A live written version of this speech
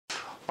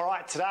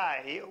Alright,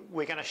 today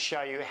we're going to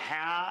show you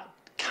how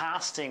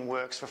casting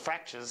works for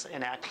fractures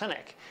in our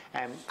clinic.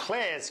 And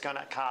Claire's going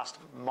to cast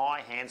my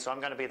hand, so I'm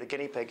going to be the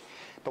guinea pig.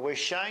 But we're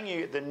showing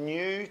you the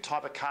new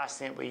type of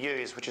casting that we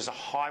use, which is a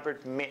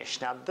hybrid mesh.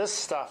 Now this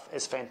stuff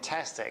is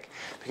fantastic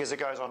because it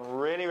goes on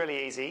really,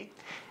 really easy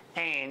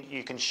and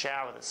you can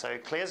shower with it. So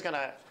Claire's going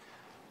to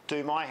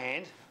do my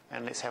hand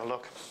and let's have a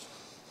look.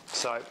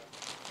 So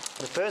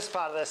the first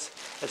part of this,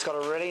 it's got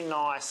a really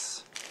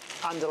nice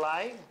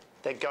underlay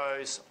that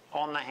goes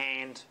on the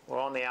hand or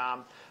on the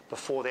arm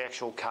before the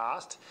actual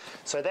cast.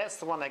 So that's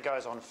the one that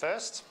goes on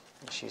first.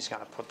 She's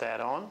going to put that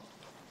on.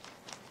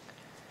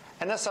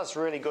 And this stuff's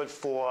really good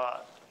for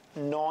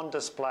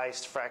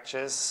non-displaced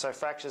fractures. So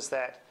fractures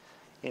that,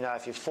 you know,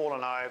 if you've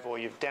fallen over or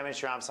you've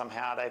damaged your arm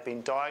somehow, they've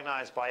been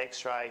diagnosed by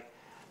x-ray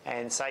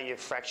and say you've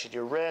fractured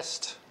your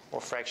wrist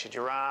or fractured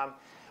your arm,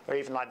 or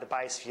even like the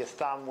base of your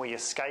thumb where your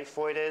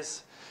scaphoid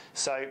is.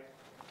 So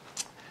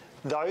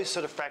those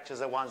sort of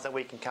fractures are ones that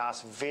we can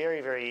cast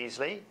very, very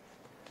easily,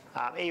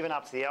 even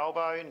up to the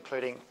elbow,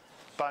 including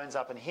bones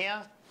up in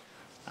here.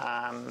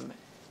 And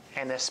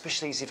they're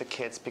especially easy for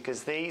kids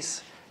because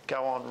these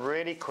go on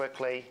really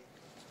quickly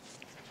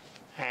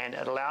and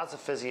it allows the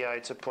physio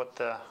to put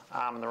the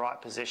arm in the right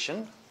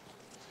position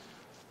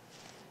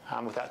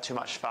without too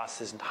much fuss.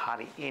 There's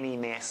hardly any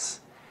mess.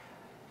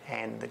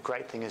 And the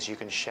great thing is you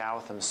can shower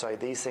with them. So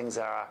these things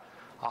are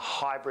a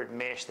hybrid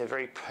mesh. They're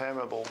very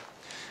permeable,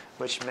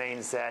 which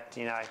means that,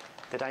 you know,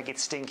 they don't get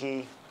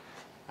stinky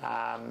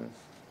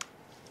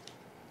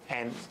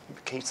and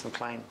keeps them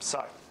clean.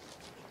 So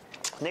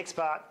next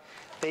part,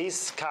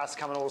 these casts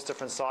come in all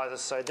different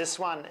sizes. So this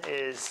one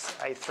is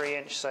a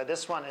 3-inch. So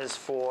this one is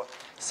for,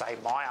 say,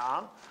 my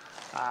arm,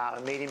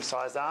 a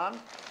medium-sized arm.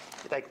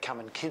 They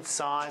come in kids'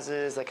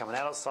 sizes, they come in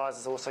adult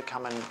sizes, also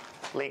come in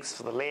lengths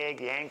for the leg,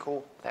 the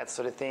ankle, that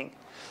sort of thing.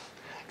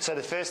 So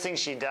the first thing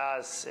she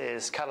does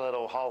is cut a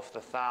little hole for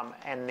the thumb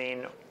and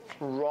then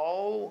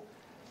roll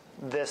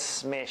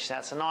this mesh. Now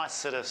it's a nice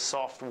sort of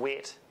soft,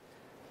 wet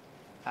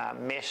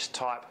mesh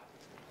type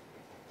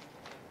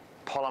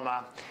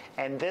polymer,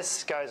 and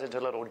this goes into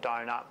a little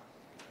donut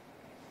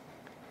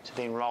to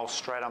then roll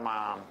straight on my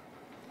arm.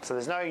 So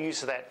there's no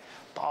use of that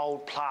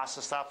old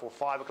plaster stuff or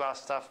fiberglass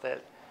stuff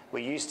that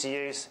we used to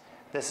use.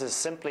 This is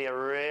simply a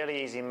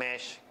really easy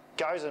mesh,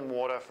 goes in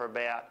water for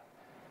about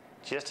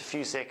just a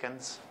few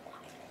seconds,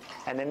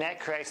 and then that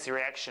creates the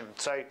reaction.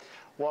 So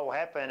what will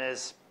happen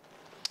is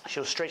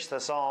she'll stretch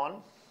this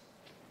on,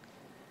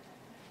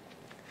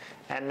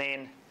 and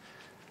then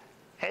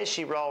as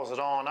she rolls it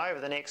on, over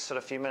the next sort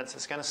of few minutes,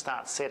 it's going to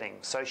start setting.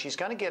 So she's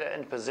going to get it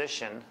in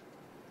position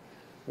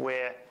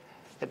where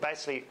it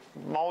basically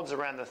molds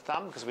around the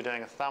thumb, because we're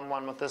doing a thumb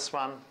one with this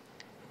one,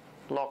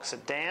 locks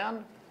it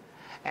down.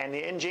 And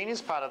the ingenious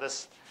part of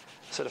this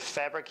sort of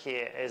fabric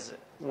here is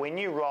when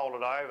you roll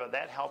it over,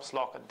 that helps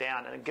lock it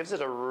down, and it gives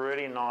it a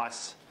really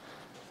nice,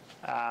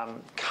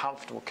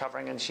 comfortable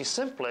covering. And she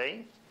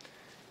simply,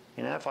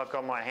 you know, if I've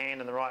got my hand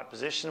in the right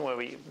position,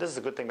 this is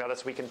the good thing about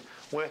this, we can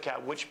work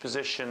out which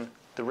position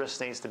the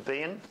wrist needs to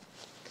be in,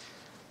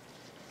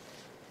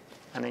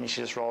 and then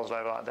she just rolls it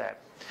over like that.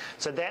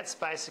 So that's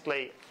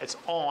basically, it's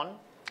on,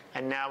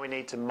 and now we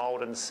need to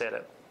mold and set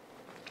it.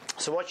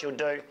 So what you'll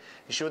do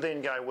is you'll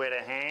then go wet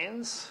her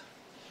hands,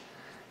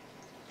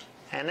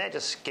 and that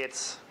just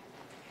gets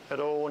it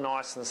all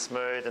nice and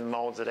smooth and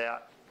molds it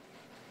out.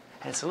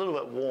 And it's a little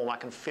bit warm. I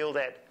can feel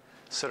that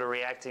sort of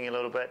reacting a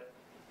little bit,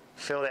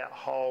 feel that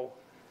whole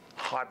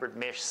hybrid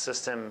mesh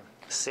system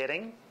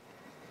setting.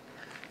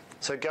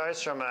 So it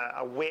goes from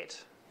a wet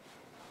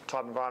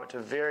type environment to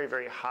very,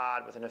 very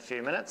hard within a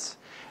few minutes,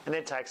 and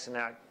then takes, you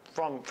know,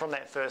 from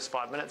that first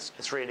 5 minutes,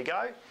 it's ready to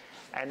go.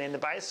 And then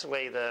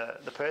basically the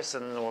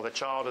person or the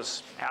child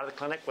is out of the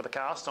clinic with a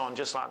cast on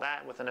just like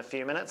that within a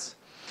few minutes,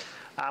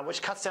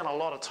 which cuts down a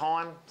lot of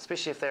time,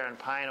 especially if they're in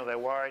pain or they're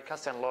worried.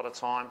 Cuts down a lot of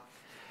time,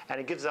 and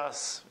it gives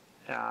us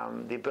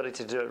the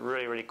ability to do it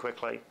really, really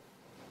quickly.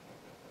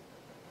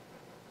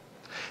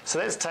 So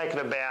that's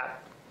taken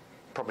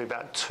probably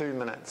about 2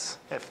 minutes,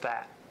 if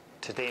that,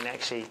 to then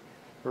actually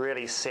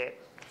really set.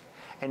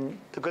 And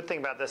the good thing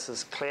about this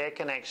is Claire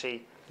can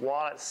actually,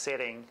 while it's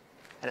setting,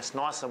 and it's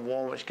nice and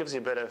warm, which gives you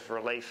a bit of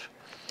relief.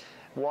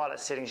 While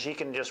it's setting, she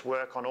can just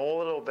work on all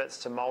the little bits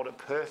to mould it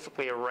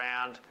perfectly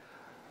around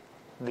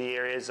the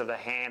areas of the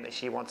hand that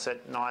she wants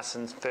it nice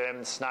and firm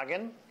and snug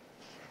in. And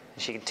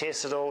she can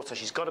test it all, so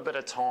she's got a bit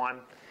of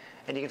time.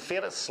 And you can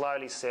feel it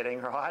slowly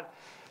setting, right?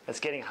 It's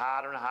getting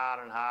harder and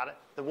harder and harder.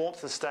 The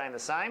warmth is staying the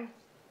same.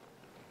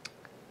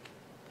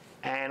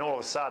 And all of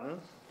a sudden,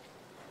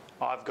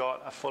 I've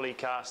got a fully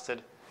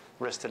casted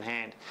wrist and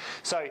hand.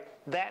 So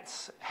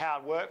that's how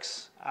it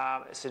works.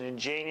 It's an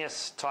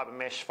ingenious type of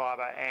mesh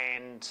fibre,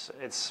 and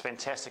it's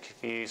fantastic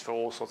if you use for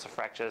all sorts of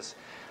fractures.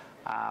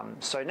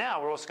 So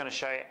now we're also going to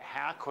show you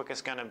how quick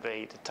it's going to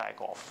be to take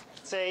off.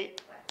 See,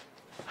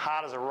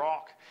 hard as a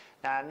rock.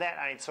 Now, and that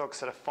only took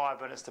sort of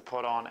 5 minutes to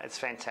put on. It's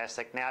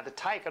fantastic. Now, to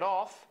take it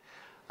off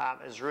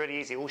is really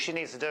easy. All she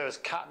needs to do is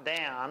cut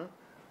down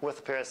with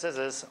a pair of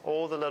scissors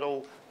all the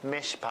little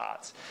mesh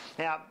parts.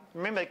 Now,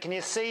 remember, can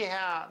you see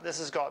how this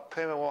has got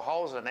permeable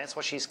holes in it? That's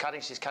what she's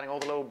cutting. She's cutting all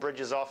the little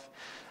bridges off.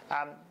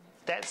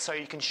 That's so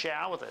you can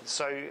shower with it.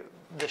 So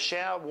the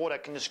shower water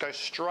can just go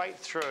straight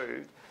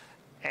through,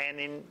 and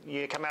then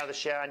you come out of the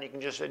shower and you can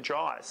just, it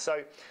dries.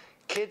 So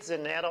kids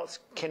and adults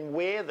can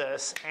wear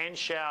this and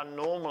shower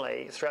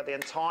normally throughout the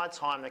entire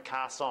time the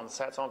cast's on.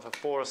 So it's on for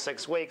 4 or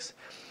 6 weeks.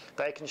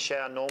 They can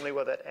shower normally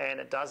with it, and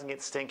it doesn't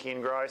get stinky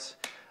and gross,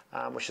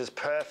 which is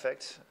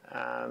perfect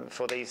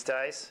for these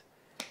days.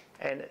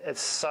 And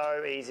it's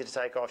so easy to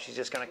take off. She's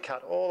just going to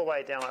cut all the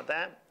way down like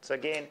that. So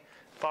again,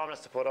 5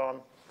 minutes to put on,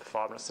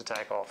 5 minutes to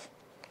take off.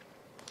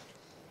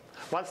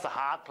 Once the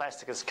hard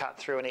plastic is cut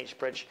through in each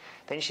bridge,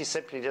 then she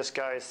simply just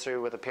goes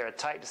through with a pair of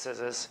tape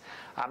scissors.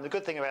 The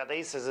good thing about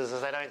these scissors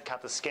is they don't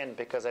cut the skin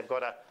because they've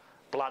got a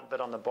blunt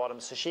bit on the bottom,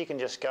 so she can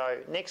just go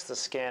next to the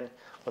skin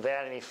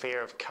without any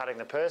fear of cutting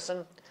the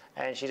person,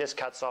 and she just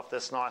cuts off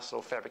this nice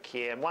little fabric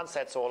here, and once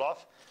that's all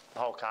off, the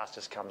whole cast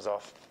just comes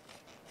off.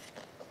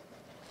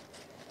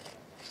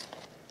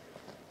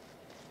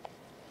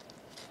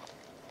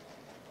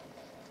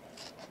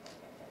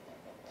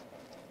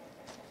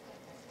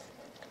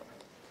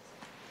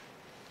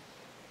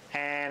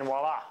 And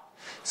voila.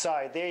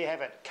 So there you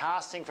have it.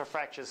 Casting for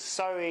fractures.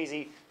 So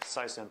easy,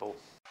 so simple.